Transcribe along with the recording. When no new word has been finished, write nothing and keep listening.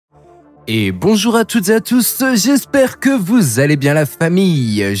Et bonjour à toutes et à tous, j'espère que vous allez bien la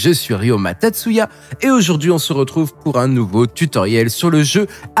famille. Je suis Ryoma Tatsuya et aujourd'hui on se retrouve pour un nouveau tutoriel sur le jeu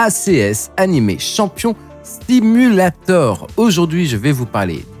ACS Animé Champion Simulator. Aujourd'hui je vais vous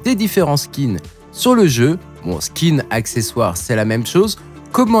parler des différents skins sur le jeu. Bon, skins, accessoires c'est la même chose,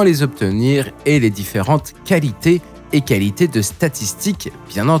 comment les obtenir et les différentes qualités et qualités de statistiques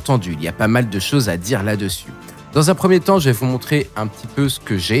bien entendu. Il y a pas mal de choses à dire là-dessus. Dans un premier temps je vais vous montrer un petit peu ce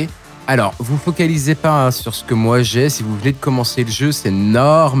que j'ai. Alors, vous focalisez pas sur ce que moi j'ai. Si vous venez de commencer le jeu, c'est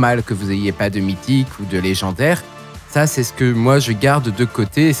normal que vous n'ayez pas de mythique ou de légendaire. Ça, c'est ce que moi je garde de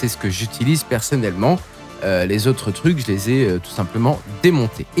côté et c'est ce que j'utilise personnellement. Les autres trucs, je les ai tout simplement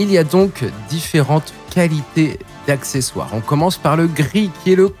démontés. Il y a donc différentes qualités d'accessoires. On commence par le gris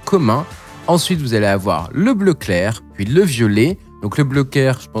qui est le commun. Ensuite, vous allez avoir le bleu clair, puis le violet. Donc le bleu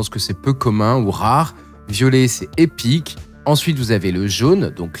clair, je pense que c'est peu commun ou rare. Violet, c'est épique. Ensuite, vous avez le jaune,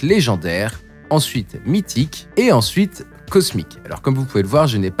 donc légendaire, ensuite mythique et ensuite cosmique. Alors, comme vous pouvez le voir,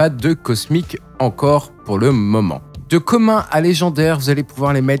 je n'ai pas de cosmique encore pour le moment. De commun à légendaire, vous allez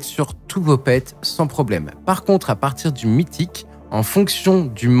pouvoir les mettre sur tous vos pets sans problème. Par contre, à partir du mythique, en fonction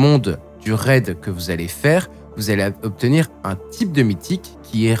du monde du raid que vous allez faire, vous allez obtenir un type de mythique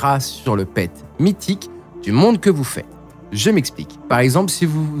qui ira sur le pet mythique du monde que vous faites. Je m'explique. Par exemple, si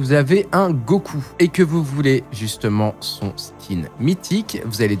vous avez un Goku et que vous voulez justement son skin mythique,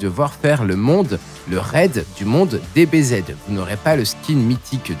 vous allez devoir faire le raid du monde DBZ. Vous n'aurez pas le skin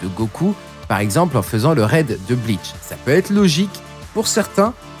mythique de Goku, par exemple en faisant le raid de Bleach. Ça peut être logique pour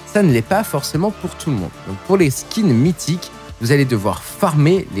certains, ça ne l'est pas forcément pour tout le monde. Donc pour les skins mythiques, vous allez devoir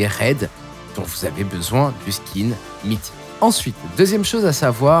farmer les raids dont vous avez besoin du skin mythique. Ensuite, deuxième chose à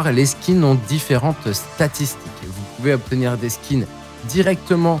savoir, les skins ont différentes statistiques. Vous pouvez obtenir des skins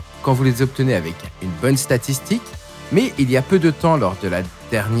directement quand vous les obtenez avec une bonne statistique, mais il y a peu de temps, lors de la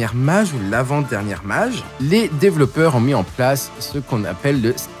dernière mage ou l'avant-dernière mage, les développeurs ont mis en place ce qu'on appelle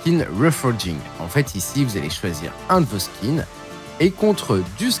le skin reforging. En fait, ici, vous allez choisir un de vos skins et contre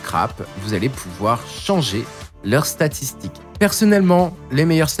du scrap, vous allez pouvoir changer leurs statistiques. Personnellement, les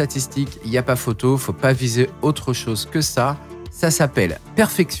meilleures statistiques, il n'y a pas photo, faut pas viser autre chose que ça. Ça s'appelle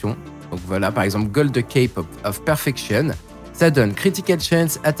perfection. Donc voilà, par exemple, Gold Cape of Perfection. Ça donne critical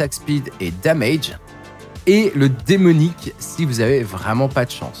chance, attack speed et damage. Et le démonique, si vous avez vraiment pas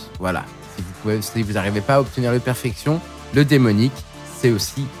de chance. Voilà, si vous n'arrivez pas à obtenir le perfection, le démonique, c'est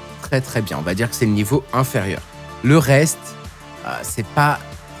aussi très bien. On va dire que c'est le niveau inférieur. Le reste, c'est pas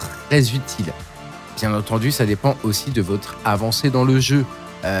très utile. Bien entendu, ça dépend aussi de votre avancée dans le jeu.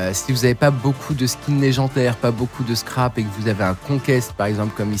 Si vous n'avez pas beaucoup de skins légendaires, pas beaucoup de scrap et que vous avez un conquest, par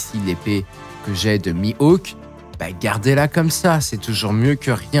exemple comme ici l'épée que j'ai de Mihawk, gardez-la comme ça, c'est toujours mieux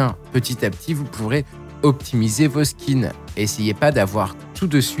que rien. Petit à petit, vous pourrez optimiser vos skins. Essayez pas d'avoir tout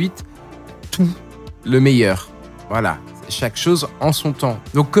de suite tout le meilleur. Voilà, chaque chose en son temps.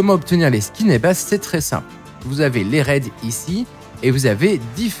 Donc comment obtenir les skins? C'est très simple. Vous avez les raids ici et vous avez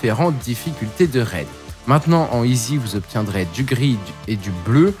différentes difficultés de raid. Maintenant, en easy, vous obtiendrez du gris et du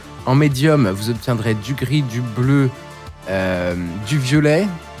bleu. En medium, vous obtiendrez du gris, du bleu, du violet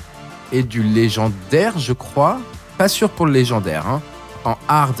et du légendaire, je crois. Pas sûr pour le légendaire. Hein. En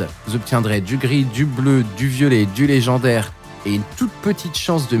hard, vous obtiendrez du gris, du bleu, du violet, du légendaire et une toute petite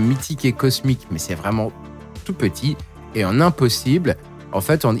chance de mythique et cosmique, mais c'est vraiment tout petit. Et en impossible, en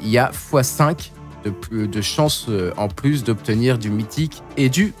fait, il y a x5 de chances en plus d'obtenir du mythique et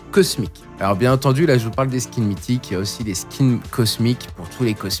du cosmique. Alors bien entendu, là je vous parle des skins mythiques, il y a aussi des skins cosmiques pour tous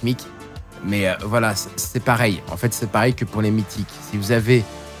les cosmiques. Mais voilà, c'est pareil. En fait, c'est pareil que pour les mythiques. Si vous avez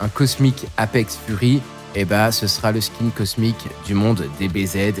un cosmique Apex Fury, ce sera le skin cosmique du monde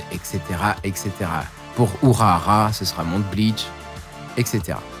DBZ, etc. etc. Pour Urahara, ce sera monde Bleach,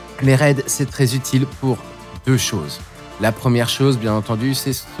 etc. Les raids, c'est très utile pour deux choses. La première chose, bien entendu,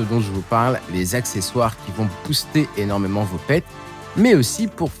 c'est ce dont je vous parle, les accessoires qui vont booster énormément vos pets, mais aussi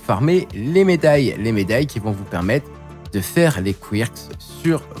pour farmer les médailles qui vont vous permettre de faire les quirks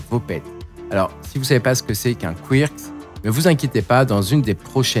sur vos pets. Alors, si vous ne savez pas ce que c'est qu'un quirk, ne vous inquiétez pas, dans une des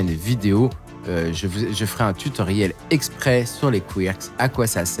prochaines vidéos, je ferai un tutoriel exprès sur les quirks, à quoi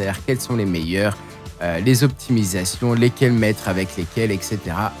ça sert, quels sont les meilleurs, les optimisations, lesquels mettre avec lesquels, etc.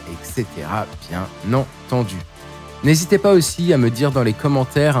 bien entendu. N'hésitez pas aussi à me dire dans les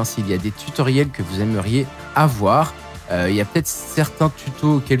commentaires s'il y a des tutoriels que vous aimeriez avoir. Il y a peut-être certains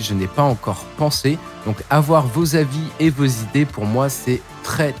tutos auxquels je n'ai pas encore pensé. Donc avoir vos avis et vos idées, pour moi, c'est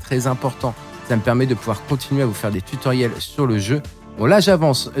très important. Ça me permet de pouvoir continuer à vous faire des tutoriels sur le jeu. Bon, là,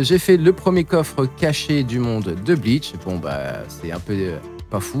 j'avance. J'ai fait le premier coffre caché du monde de Bleach. Bon, c'est un peu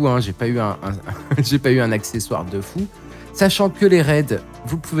pas fou, hein. J'ai pas eu un accessoire de fou. Sachant que les raids,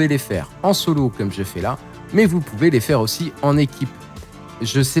 vous pouvez les faire en solo comme je fais là, mais vous pouvez les faire aussi en équipe.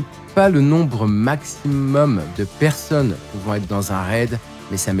 Je ne sais pas le nombre maximum de personnes pouvant être dans un raid,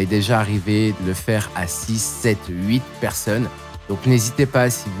 mais ça m'est déjà arrivé de le faire à 6, 7, 8 personnes. Donc n'hésitez pas,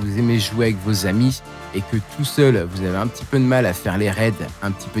 si vous aimez jouer avec vos amis et que tout seul vous avez un petit peu de mal à faire les raids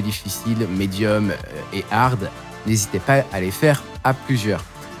un petit peu difficiles, médium et hard, n'hésitez pas à les faire à plusieurs.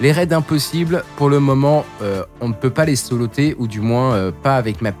 Les raids impossibles, pour le moment, on ne peut pas les soloter, ou du moins pas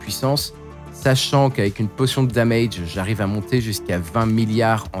avec ma puissance, sachant qu'avec une potion de damage, j'arrive à monter jusqu'à 20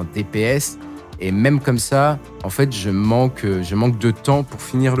 milliards en DPS, et même comme ça, en fait, je manque de temps pour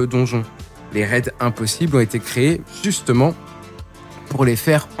finir le donjon. Les raids impossibles ont été créés justement pour les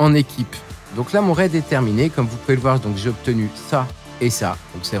faire en équipe. Donc là, mon raid est terminé. Comme vous pouvez le voir, donc j'ai obtenu ça et ça.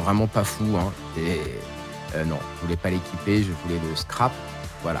 Donc c'est vraiment pas fou, hein. Non, je voulais pas l'équiper, je voulais le scrap.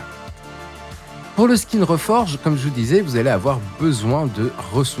 Voilà. Pour le skin reforge, comme je vous disais, vous allez avoir besoin de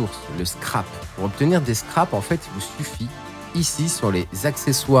ressources, le scrap. Pour obtenir des scraps, en fait, il vous suffit ici sur les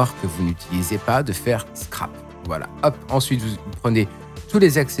accessoires que vous n'utilisez pas de faire scrap. Voilà. Hop. Ensuite, vous prenez tous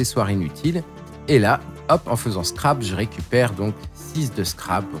les accessoires inutiles et là, hop, en faisant scrap, je récupère donc 6 de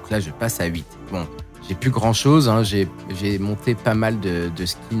scrap. Donc là, je passe à 8. Bon, j'ai plus grand chose, hein. J'ai monté pas mal de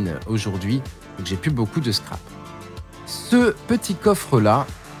skins aujourd'hui, donc j'ai plus beaucoup de scrap. Ce petit coffre-là,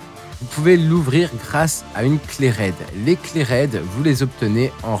 vous pouvez l'ouvrir grâce à une clé raid. Les clés raid, vous les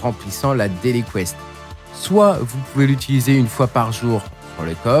obtenez en remplissant la daily quest. Soit vous pouvez l'utiliser une fois par jour pour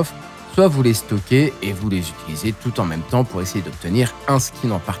le coffre, soit vous les stockez et vous les utilisez tout en même temps pour essayer d'obtenir un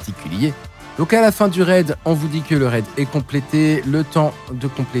skin en particulier. Donc à la fin du raid, on vous dit que le raid est complété, le temps de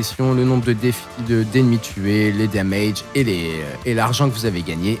complétion, le nombre d'ennemis tués, les damages et l'argent que vous avez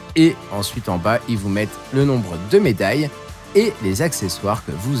gagné. Et ensuite en bas, ils vous mettent le nombre de médailles et les accessoires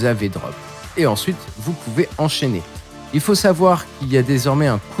que vous avez drop. Et ensuite, vous pouvez enchaîner. Il faut savoir qu'il y a désormais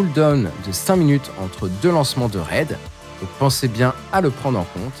un cooldown de 5 minutes entre 2 lancements de raid. Donc pensez bien à le prendre en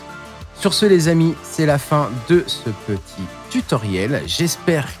compte. Sur ce les amis, c'est la fin de ce petit tutoriel.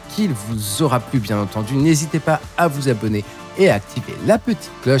 J'espère qu'il vous aura plu bien entendu. N'hésitez pas à vous abonner et à activer la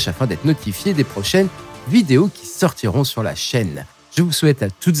petite cloche afin d'être notifié des prochaines vidéos qui sortiront sur la chaîne. Je vous souhaite à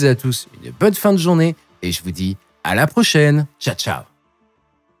toutes et à tous une bonne fin de journée et je vous dis à la prochaine. Ciao ciao.